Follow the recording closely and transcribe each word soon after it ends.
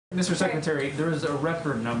Mr. Secretary, there is a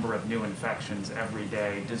record number of new infections every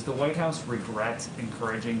day. Does the White House regret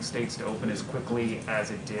encouraging states to open as quickly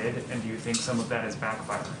as it did? And do you think some of that is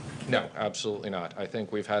backfiring? No, absolutely not. I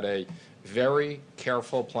think we've had a very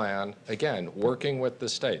careful plan, again, working with the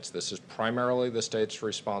states. This is primarily the states'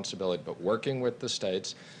 responsibility, but working with the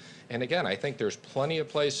states. And again, I think there's plenty of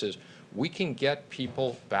places we can get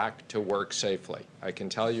people back to work safely. I can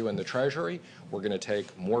tell you in the Treasury, we're going to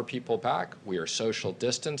take more people back. We are social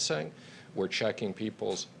distancing. We're checking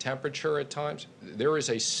people's temperature at times. There is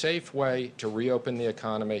a safe way to reopen the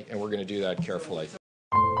economy, and we're going to do that carefully.